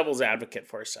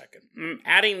 I'm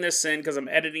adding this in because I'm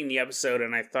editing the episode,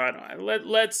 and I thought,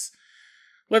 let's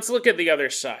look at the other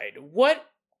side.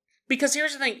 Because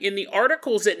here's the thing, in the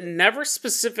articles, it never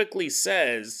specifically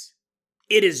says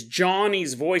it is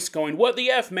Johnny's voice going, "What the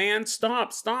F, man?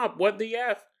 Stop, what the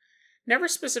F?" Never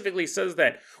specifically says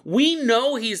that. We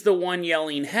know he's the one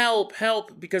yelling, "Help,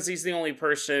 help," because he's the only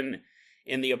person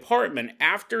in the apartment.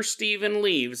 After Steven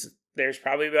leaves, there's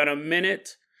probably about a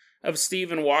minute of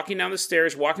Steven walking down the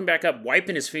stairs, walking back up,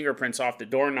 wiping his fingerprints off the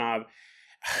doorknob.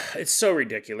 It's so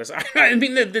ridiculous. I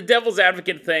mean, the devil's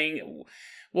advocate thing,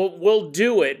 we'll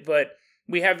do it, but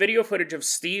we have video footage of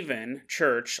Steven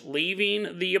Church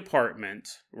leaving the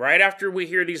apartment right after we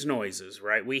hear these noises,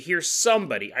 right? We hear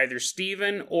somebody, either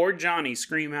Steven or Johnny,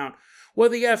 scream out,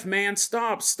 "What the F, man?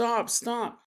 Stop.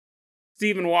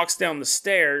 Steven walks down the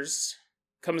stairs,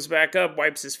 comes back up,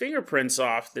 wipes his fingerprints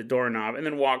off the doorknob, and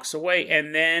then walks away.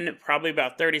 And then probably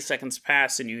about 30 seconds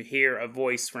pass, and you hear a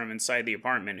voice from inside the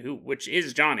apartment, which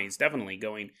is Johnny's, definitely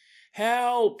going,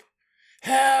 "Help!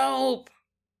 Help!"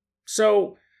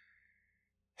 So,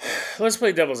 let's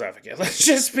play devil's advocate.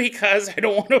 Just because I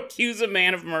don't want to accuse a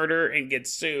man of murder and get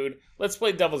sued, let's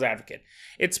play devil's advocate.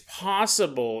 It's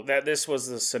possible that this was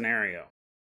the scenario.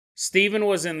 Steven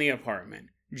was in the apartment.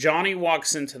 Johnny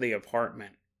walks into the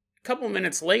apartment. A couple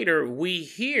minutes later, we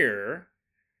hear,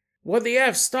 "What the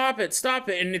F? Stop it.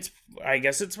 And I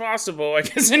guess it's possible. I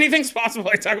guess anything's possible.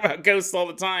 I talk about ghosts all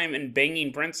the time and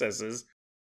banging princesses.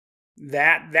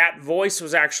 That voice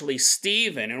was actually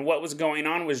Steven, and what was going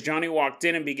on was Johnny walked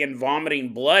in and began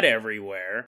vomiting blood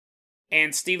everywhere,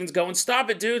 and Steven's going,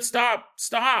 "Stop it, dude, stop.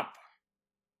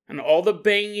 And all the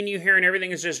banging you hear and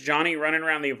everything is just Johnny running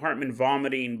around the apartment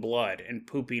vomiting blood and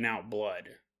pooping out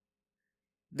blood.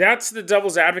 That's the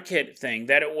devil's advocate thing,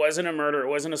 that it wasn't a murder, it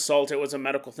wasn't assault, it was a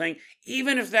medical thing,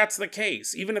 even if that's the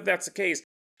case.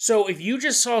 So if you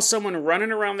just saw someone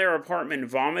running around their apartment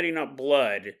vomiting up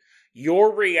blood,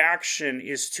 your reaction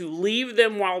is to leave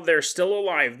them while they're still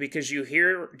alive because you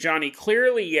hear Johnny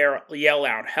clearly yell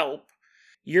out, "Help."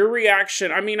 Your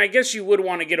reaction, I mean, I guess you would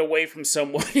want to get away from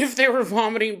someone if they were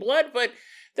vomiting blood, but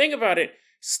think about it.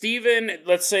 Steven,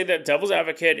 let's say that devil's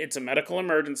advocate, it's a medical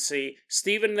emergency.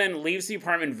 Steven then leaves the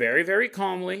apartment very, very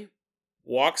calmly,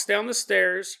 walks down the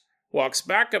stairs, walks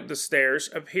back up the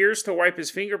stairs, appears to wipe his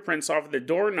fingerprints off the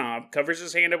doorknob, covers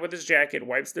his hand up with his jacket,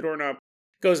 wipes the doorknob,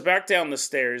 goes back down the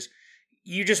stairs.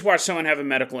 You just watch someone have a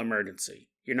medical emergency.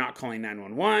 You're not calling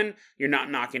 911. You're not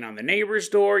knocking on the neighbor's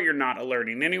door. You're not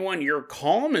alerting anyone. You're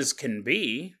calm as can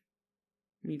be.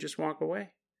 And you just walk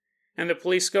away. And the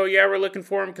police go, "Yeah, we're looking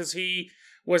for him because he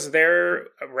was there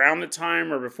around the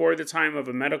time or before the time of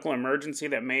a medical emergency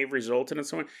that may have resulted in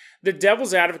someone." The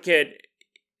devil's advocate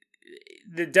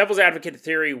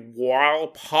theory, while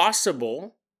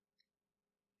possible,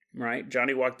 right?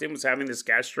 Johnny walked in, was having this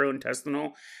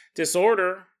gastrointestinal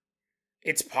disorder.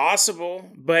 It's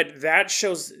possible, but that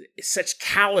shows such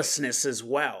callousness as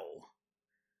well.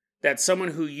 That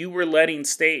someone who you were letting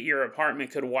stay at your apartment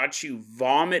could watch you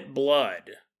vomit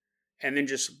blood and then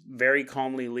just very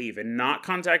calmly leave and not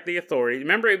contact the authorities.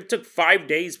 Remember, it took 5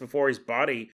 days before his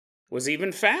body was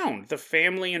even found. The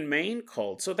family in Maine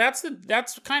called. So that's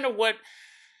kind of what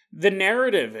the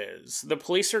narrative is. The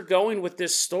police are going with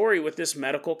this story, with this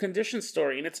medical condition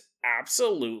story, and it's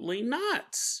absolutely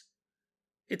nuts.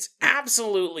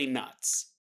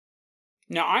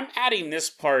 Now, I'm adding this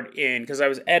part in because I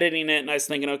was editing it and I was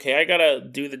thinking, okay, I gotta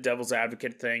do the devil's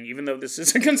advocate thing, even though this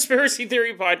is a conspiracy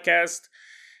theory podcast.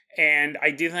 And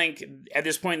I do think at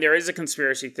this point there is a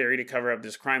conspiracy theory to cover up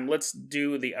this crime. Let's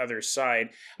do the other side.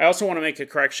 I also want to make a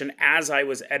correction. As I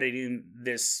was editing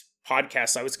this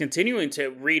podcast, I was continuing to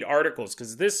read articles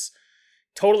because this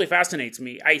totally fascinates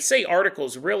me. I say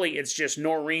articles, really, it's just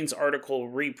Noreen's article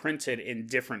reprinted in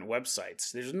different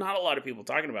websites. There's not a lot of people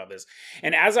talking about this.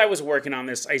 And as I was working on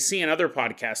this, I see another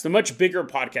podcast, a much bigger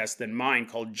podcast than mine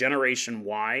called Generation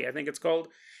Y, I think it's called,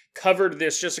 covered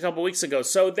this just a couple weeks ago.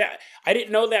 So that I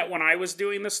didn't know that when I was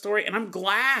doing this story, and I'm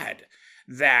glad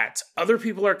that other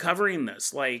people are covering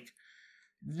this. Like,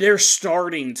 they're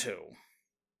starting to,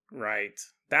 right?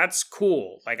 That's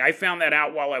cool. Like, I found that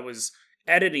out while I was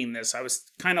editing this. I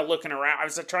was kind of looking around. I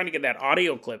was trying to get that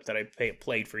audio clip that I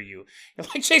played for you. You're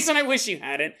like, Jason, I wish you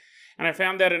had it. And I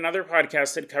found that another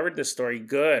podcast had covered this story.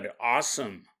 Good.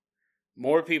 Awesome.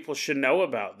 More people should know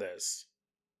about this.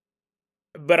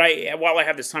 But while I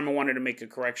have this time, I wanted to make a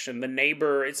correction. The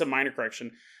neighbor, it's a minor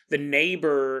correction. The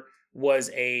neighbor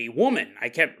was a woman. I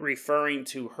kept referring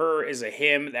to her as a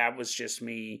him. That was just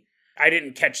me. I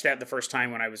didn't catch that the first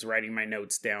time when I was writing my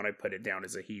notes down. I put it down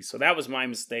as a he. So that was my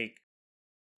mistake.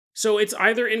 So it's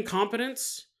either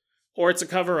incompetence or it's a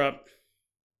cover-up.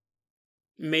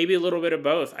 Maybe a little bit of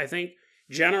both. I think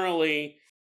generally,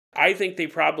 they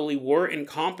probably were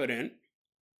incompetent.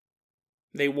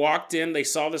 They walked in, they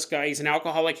saw this guy, he's an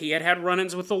alcoholic, he had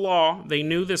run-ins with the law, they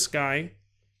knew this guy.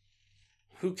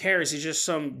 Who cares, he's just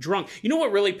some drunk. You know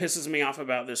what really pisses me off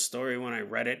about this story when I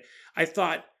read it? I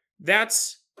thought,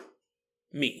 that's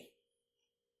me.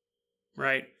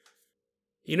 Right?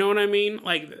 You know what I mean?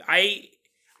 Like, I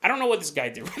don't know what this guy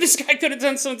did. This guy could have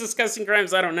done some disgusting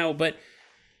crimes, I don't know, but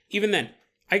even then,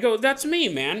 I go, that's me,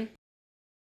 man.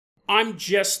 I'm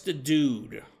just a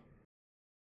dude.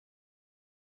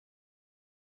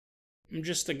 I'm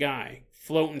just a guy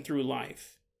floating through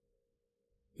life.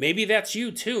 Maybe that's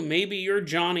you too. Maybe you're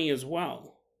Johnny as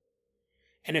well.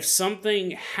 And if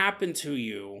something happened to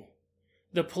you,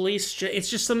 the police, it's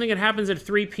just something that happens at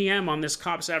 3 p.m. on this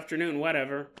cop's afternoon,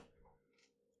 whatever.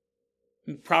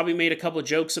 Probably made a couple of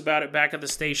jokes about it back at the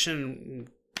station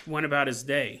and went about his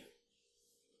day.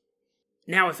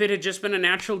 Now, if it had just been a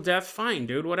natural death, fine,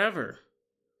 dude, whatever.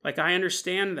 Like, I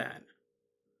understand that.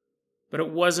 But it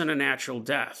wasn't a natural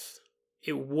death.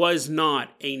 It was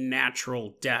not a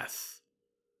natural death.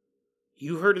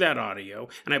 You heard that audio,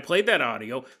 and I played that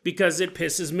audio because it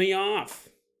pisses me off.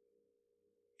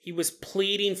 He was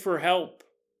pleading for help.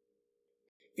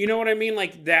 You know what I mean?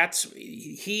 Like,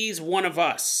 he's one of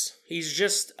us. He's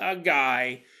just a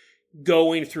guy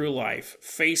going through life,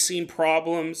 facing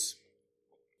problems,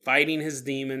 fighting his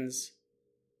demons,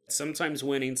 sometimes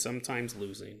winning, sometimes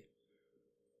losing.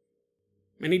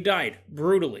 And he died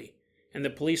brutally, and the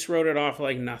police wrote it off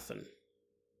like nothing.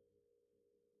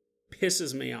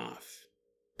 Pisses me off.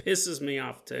 Pisses me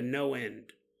off to no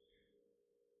end.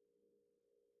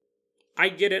 I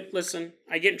get it, listen,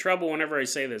 I get in trouble whenever I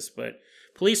say this, but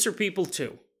police are people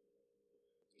too.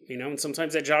 You know, and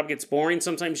sometimes that job gets boring,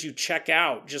 sometimes you check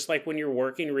out, just like when you're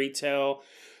working retail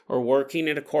or working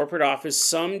at a corporate office.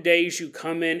 Some days you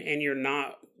come in and you're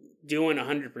not doing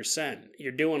 100%.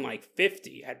 You're doing like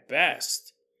 50 at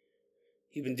best.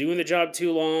 You've been doing the job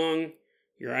too long.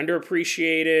 You're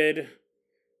underappreciated.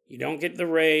 You don't get the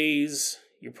raise.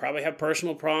 You probably have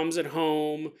personal problems at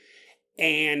home.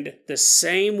 And the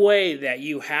same way that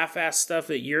you half-ass stuff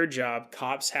at your job,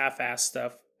 cops half-ass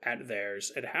stuff at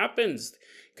theirs. It happens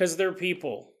because they're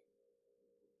people.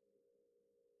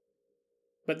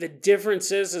 But the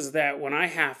difference is that when I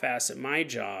half-ass at my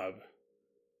job,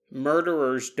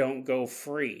 murderers don't go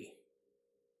free.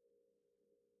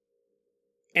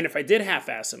 And if I did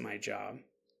half-ass at my job,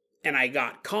 and I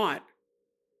got caught,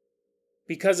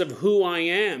 because of who I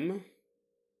am,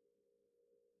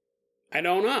 I'd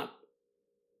own up.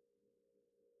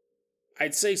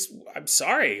 I'd say, I'm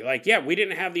sorry. Like, yeah, we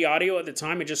didn't have the audio at the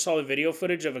time. I just saw the video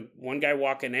footage of one guy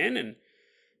walking in, and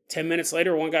 10 minutes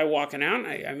later, one guy walking out.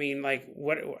 I mean, like,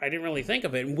 what? I didn't really think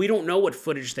of it. And we don't know what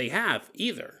footage they have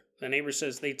either. The neighbor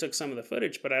says they took some of the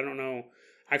footage, but I don't know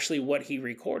actually what he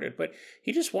recorded. But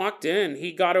he just walked in.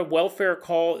 He got a welfare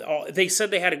call. They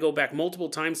said they had to go back multiple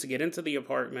times to get into the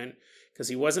apartment because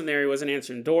he wasn't there. He wasn't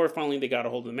answering the door. Finally, they got a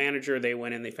hold of the manager. They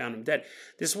went in. They found him dead.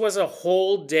 This was a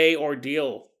whole day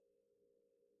ordeal.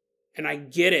 And I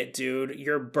get it, dude.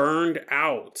 You're burned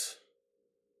out.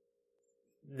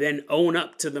 Then own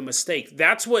up to the mistake.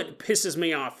 That's what pisses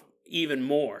me off even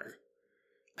more.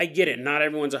 I get it. Not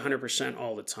everyone's 100%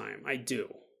 all the time. I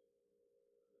do.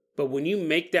 But when you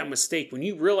make that mistake, when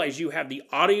you realize you have the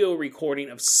audio recording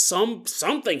of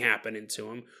something happening to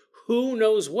him, who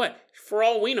knows what? For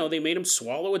all we know, they made him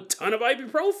swallow a ton of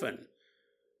ibuprofen.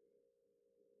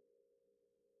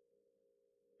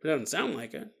 It doesn't sound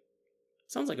like it.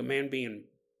 Sounds like a man being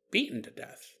beaten to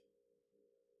death.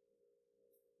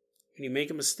 When you make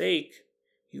a mistake,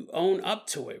 you own up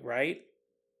to it, right?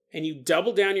 And you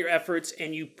double down your efforts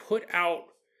and you put out,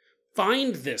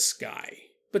 find this guy.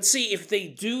 But see, if they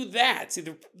do that, see,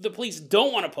 the police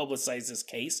don't want to publicize this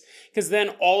case because then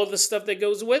all of the stuff that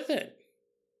goes with it.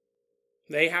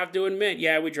 They have to admit,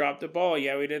 yeah, we dropped the ball.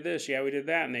 Yeah, we did this. Yeah, we did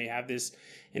that. And they have this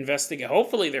investigation.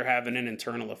 Hopefully they're having an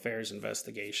internal affairs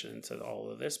investigation into all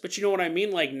of this. But you know what I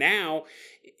mean? Like now,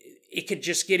 it could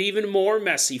just get even more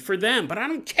messy for them. But I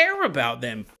don't care about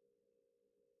them.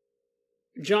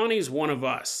 Johnny's one of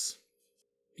us.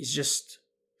 He's just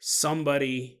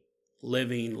somebody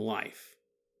living life.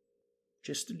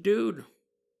 Just a dude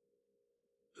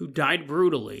who died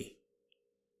brutally.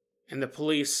 And the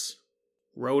police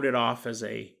wrote it off as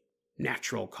a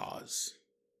natural cause.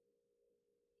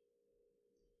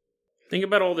 Think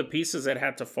about all the pieces that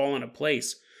had to fall into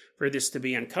place for this to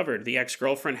be uncovered. The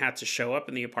ex-girlfriend had to show up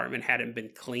and the apartment hadn't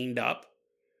been cleaned up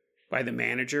by the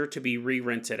manager to be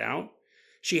re-rented out.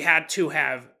 She had to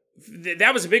have,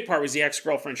 that was a big part, was the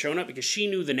ex-girlfriend showing up because she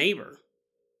knew the neighbor.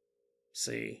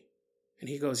 See? And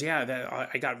he goes, yeah,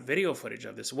 I got video footage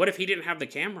of this. What if he didn't have the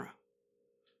camera?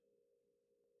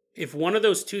 If one of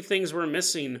those two things were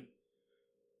missing,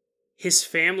 his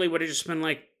family would have just been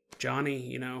like,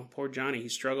 Johnny, poor Johnny, he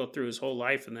struggled through his whole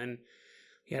life and then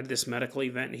he had this medical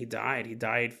event and he died. He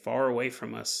died far away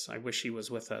from us. I wish he was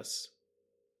with us.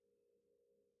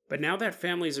 But now that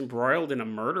family's embroiled in a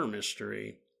murder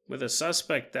mystery with a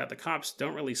suspect that the cops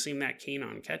don't really seem that keen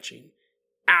on catching.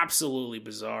 Absolutely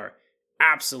bizarre.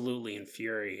 Absolutely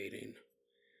infuriating.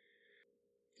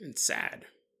 And sad.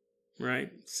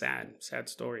 Right? Sad. Sad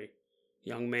story.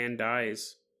 Young man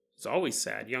dies. It's always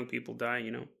sad. Young people die,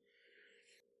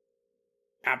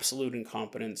 Absolute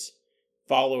incompetence,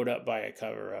 followed up by a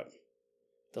cover-up.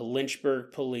 The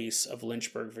Lynchburg police of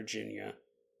Lynchburg, Virginia,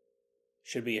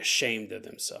 should be ashamed of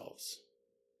themselves.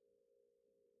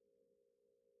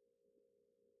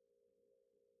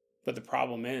 But the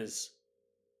problem is,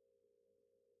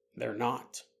 they're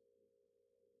not.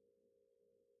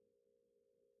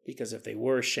 Because if they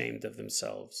were ashamed of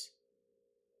themselves,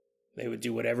 they would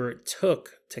do whatever it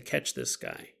took to catch this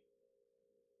guy.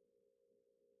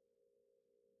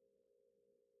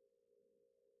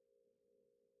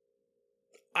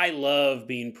 I love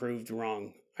being proved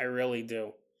wrong. I really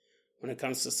do. When it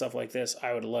comes to stuff like this,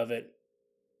 I would love it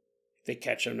if they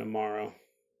catch him tomorrow.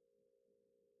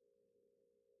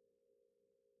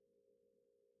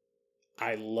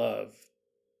 I love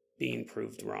being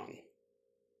proved wrong.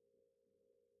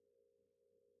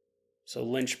 So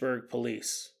Lynchburg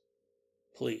police,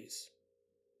 please,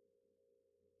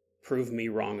 prove me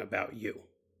wrong about you.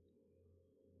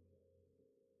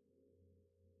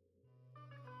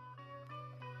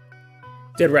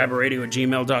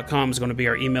 DeadRabbitRadio@gmail.com is going to be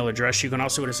our email address. You can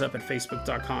also hit us up at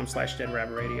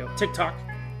Facebook.com/DeadRabbitRadio. TikTok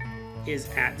is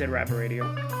at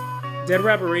DeadRabbitRadio. Dead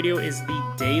Rabbit Radio is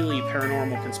the daily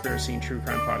paranormal conspiracy and true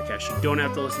crime podcast. You don't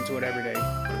have to listen to it every day, but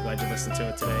I'm glad you listened to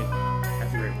it today.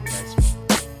 Have a great one, guys.